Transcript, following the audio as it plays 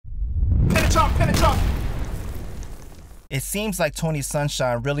It seems like Tony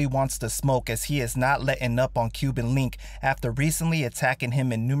Sunshine really wants to smoke, as he is not letting up on Cuban Link after recently attacking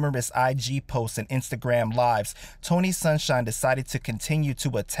him in numerous IG posts and Instagram lives. Tony Sunshine decided to continue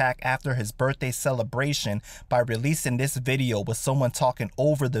to attack after his birthday celebration by releasing this video with someone talking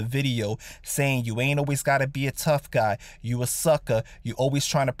over the video saying, "You ain't always gotta be a tough guy, you a sucker, you always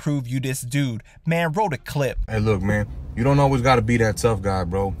trying to prove you this dude." Man, roll the clip. Hey look, man, you don't always gotta be that tough guy,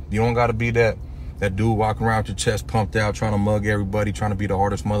 bro. You don't gotta be that dude walking around with your chest pumped out, trying to mug everybody, trying to be the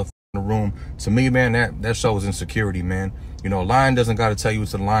hardest motherfucker in the room. To me, man, that shows insecurity, man. You know, a lion doesn't got to tell you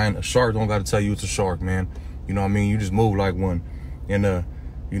it's a lion. A shark don't got to tell you it's a shark, man. You know what I mean? You just move like one. And,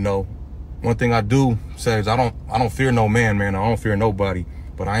 you know, one thing I do say is I don't fear no man, man. I don't fear nobody,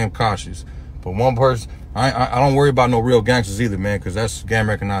 but I am cautious. But one person, I don't worry about no real gangsters either, man, because that's game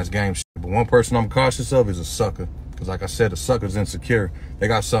recognized game shit. But one person I'm cautious of is a sucker. Because like I said, the sucker's insecure. They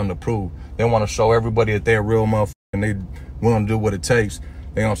got something to prove. They want to show everybody that they're a real motherfucker and they willing to do what it takes.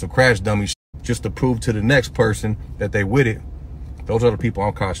 They on some crash dummy shit just to prove to the next person that they with it. Those are the people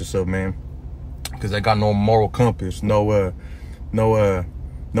I'm cautious of, man. Because they got no moral compass, no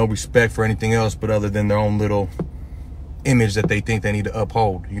respect for anything else but other than their own little image that they think they need to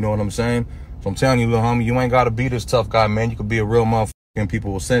uphold. You know what I'm saying? So I'm telling you, little homie, you ain't got to be this tough guy, man. You could be a real motherfucker and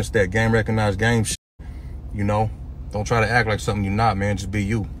people will sense that game recognized game shit. You know? Don't try to act like something you're not, man. Just be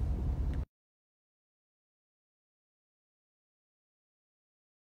you.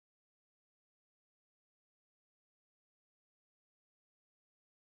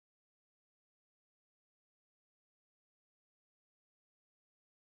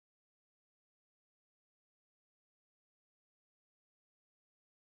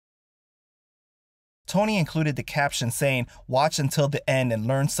 Tony included the caption saying, "Watch until the end and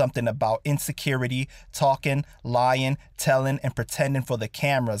learn something about insecurity, talking, lying, telling, and pretending for the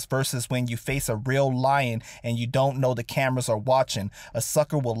cameras versus when you face a real lion and you don't know the cameras are watching. A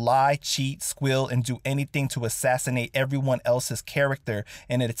sucker will lie, cheat, squeal, and do anything to assassinate everyone else's character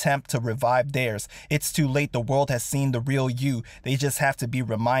in an attempt to revive theirs. It's too late. The world has seen the real you. They just have to be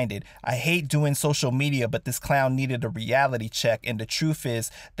reminded. I hate doing social media, but this clown needed a reality check, and the truth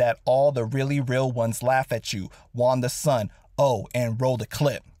is that all the really real ones laugh at you. Juan the Sun." Oh, and roll the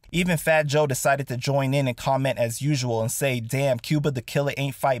clip. Even Fat Joe decided to join in and comment as usual and say, "Damn, Cuba the killer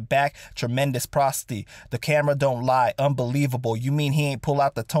ain't fight back. Tremendous prosty. The camera don't lie. Unbelievable. You mean he ain't pull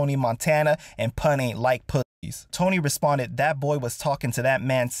out the Tony Montana and pun ain't like pussies?" Tony responded, "That boy was talking to that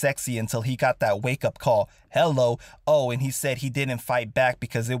man sexy until he got that wake-up call. Hello. Oh, and he said he didn't fight back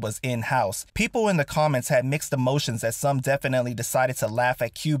because it was in-house." People in the comments had mixed emotions, as some definitely decided to laugh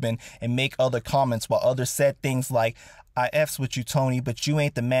at Cuban and make other comments, while others said things like, "I F's with you, Tony, but you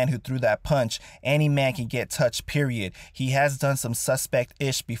ain't the man who threw that punch. Any man can get touched, period. He has done some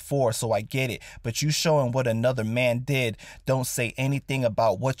suspect-ish before, so I get it. But you showing what another man did. Don't say anything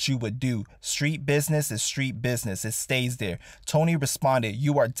about what you would do. Street business is street business. It stays there." Tony responded,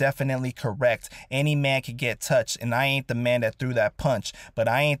 "You are definitely correct. Any man can get touched, and I ain't the man that threw that punch. But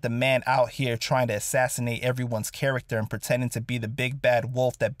I ain't the man out here trying to assassinate everyone's character and pretending to be the big bad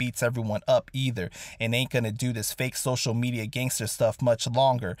wolf that beats everyone up either. And ain't gonna do this fake social media gangster stuff much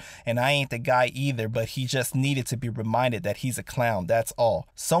longer. And I ain't the guy either, but he just needed to be reminded that he's a clown, that's all."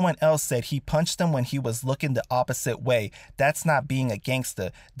 Someone else said he punched him when he was looking the opposite way. That's not being a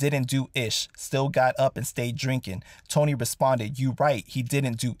gangster. Didn't do ish. Still got up and stayed drinking. Tony responded, "You right, he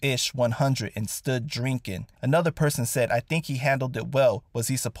didn't do ish 100 and stood drinking." Another person said, "I think he handled it well. Was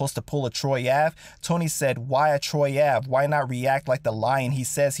he supposed to pull a Troy Ave?" Tony said, "Why a Troy Ave? Why not react like the lion he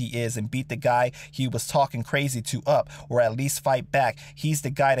says he is and beat the guy he was talking crazy to up? Or at least fight back. He's the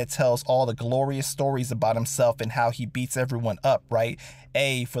guy that tells all the glorious stories about himself and how he beats everyone up, right?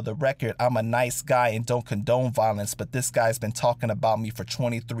 For the record, I'm a nice guy and don't condone violence, but this guy's been talking about me for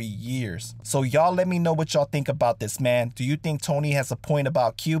 23 years. So y'all let me know what y'all think about this, man. Do you think Tony has a point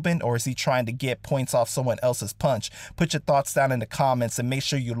about Cuban, or is he trying to get points off someone else's punch? Put your thoughts down in the comments and make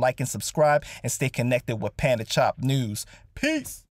sure you like and subscribe and stay connected with Panda Chop News. Peace!